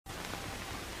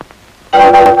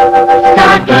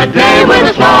the day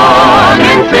with a song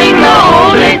and sing the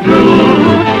whole day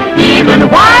through.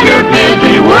 Even while you're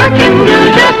busy working, do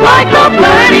just like the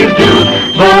birdies do.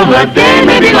 Though the day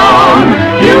may be long,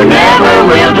 you never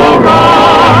will go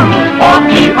wrong.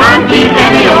 Okie dokie,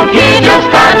 any okie, just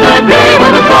start the day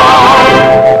with a song.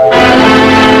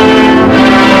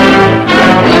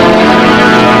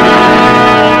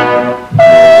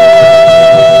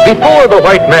 Before the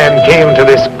white man came to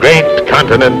this great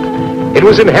continent, it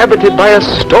was inhabited by a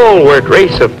stalwart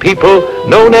race of people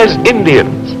known as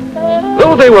Indians.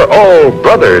 Though they were all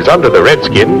brothers under the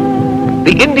redskin,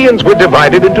 the Indians were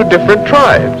divided into different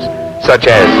tribes, such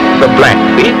as the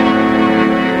Blackfeet,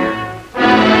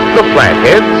 the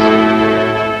Flatheads,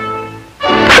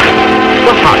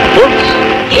 the Hotfoots,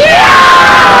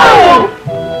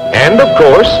 and, of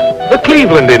course, the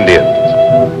Cleveland Indians.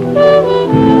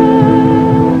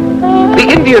 The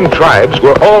Indian tribes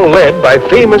were all led by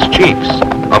famous chiefs,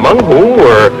 among whom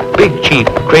were Big Chief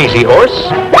Crazy Horse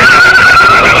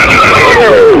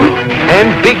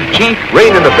and Big Chief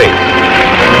Rain in the Face.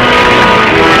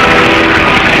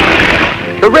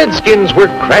 The Redskins were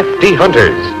crafty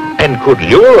hunters and could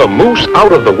lure a moose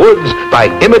out of the woods by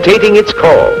imitating its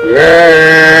call.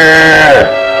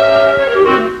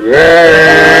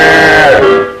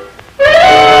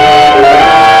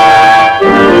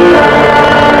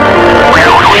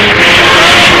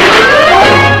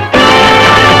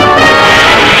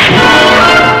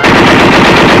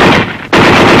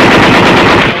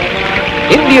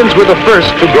 Indians were the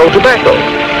first to grow tobacco,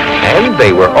 and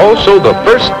they were also the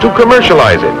first to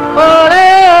commercialize it.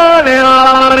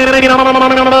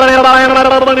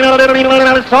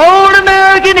 Old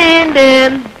American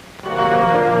Indian.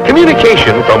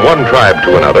 Communication from one tribe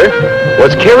to another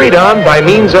was carried on by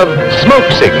means of smoke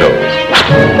signals.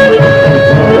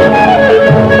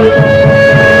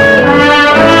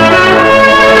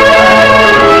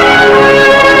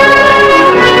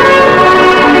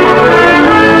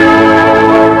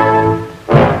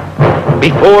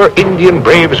 Before Indian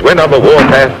braves went on the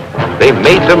warpath, they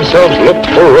made themselves look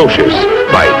ferocious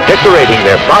by decorating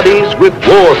their bodies with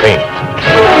war paint.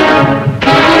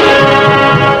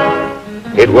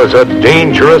 It was a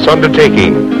dangerous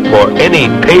undertaking for any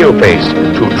paleface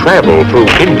to travel through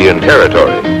Indian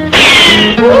territory.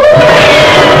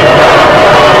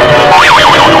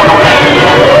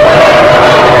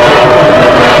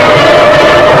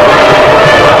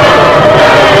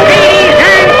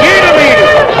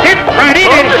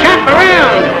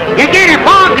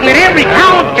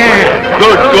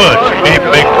 Good. Keep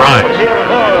big prize.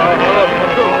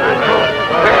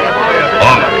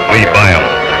 Oh, we buy 'em.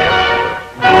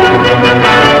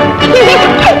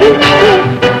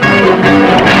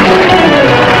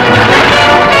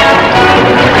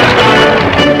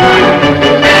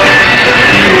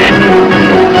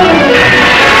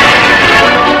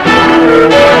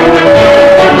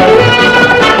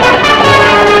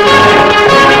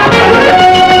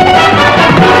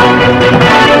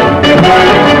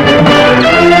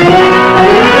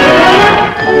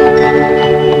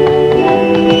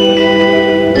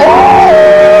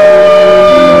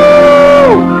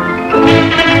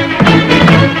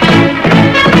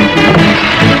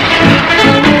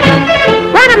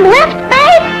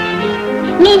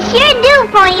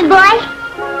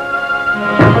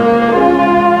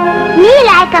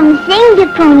 Sing the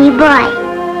Pony Boy.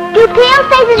 Do pale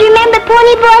faces remember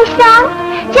Pony Boy's song?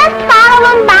 Just follow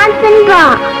him, bounce and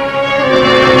ball.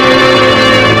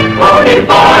 Pony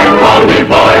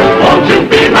boy, won't you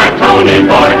be my Tony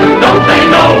boy? Don't say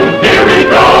no, here we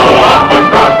go, off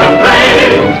across the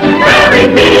plains. Carry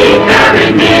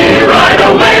me right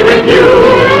away with you.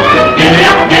 Giddy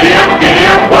up,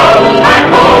 whoa, my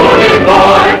Pony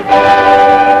boy.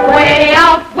 Way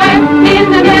out west in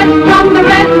the nest from the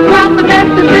rest, this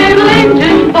little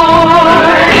Injun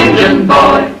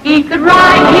boy. He could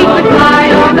ride, he could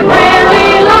fly on the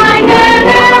prairie like an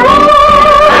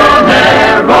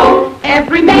arrow.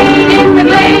 Every maid in the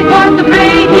glade was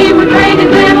afraid he would trade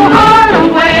his little heart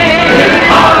away.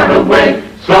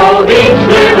 So each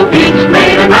little peach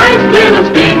made a nice little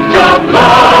speech of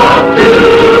love to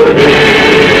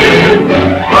him.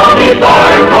 Pony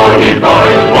boy,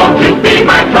 won't you be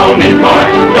my Tony boy?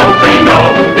 Don't say no,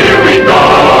 here we go,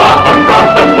 up across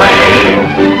the plains.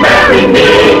 Marry me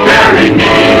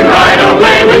right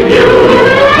away with you.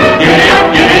 Giddy up,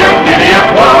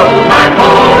 whoa, my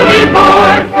Pony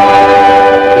boy.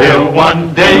 Till one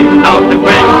day out the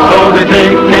way, so the day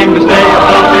came to stay a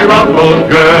lovely ruffled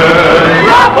girl.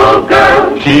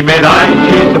 She made eyes,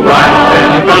 she's surprised,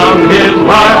 and found his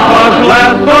heart was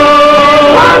lasso.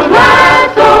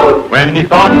 road. When he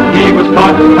thought he was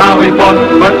caught, how he fought,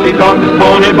 but she taught this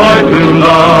pony boy to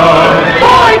love.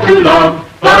 Boy to love,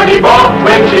 but he balked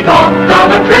when she talked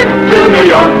of a trip to New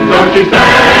York, so she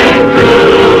sang to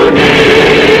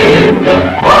him.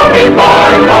 Pony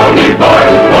boy,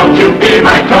 won't you be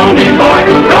my Tony boy?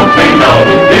 Don't say no,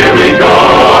 here we go,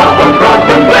 up across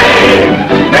the plain.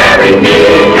 Marry me,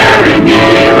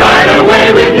 right away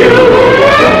with you.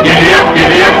 Giddy up,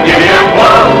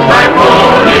 whoa, my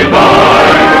pony boy.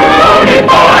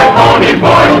 Pony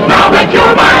boy, now that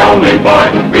you're my only boy,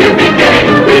 we'll be gay,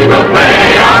 we will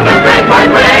play on the great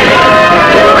white way.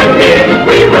 You and me,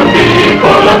 we will be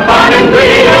full of fun and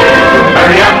glee.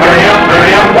 Hurry up,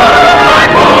 whoa, my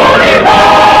pony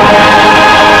boy.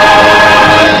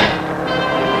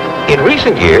 In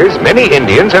recent years, many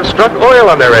Indians have struck oil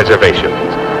on their reservations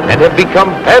and have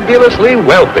become fabulously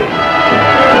wealthy.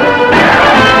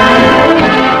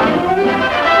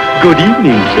 Good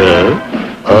evening, sir.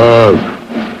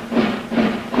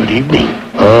 Good evening.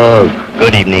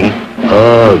 Good evening.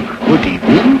 Good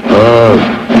evening.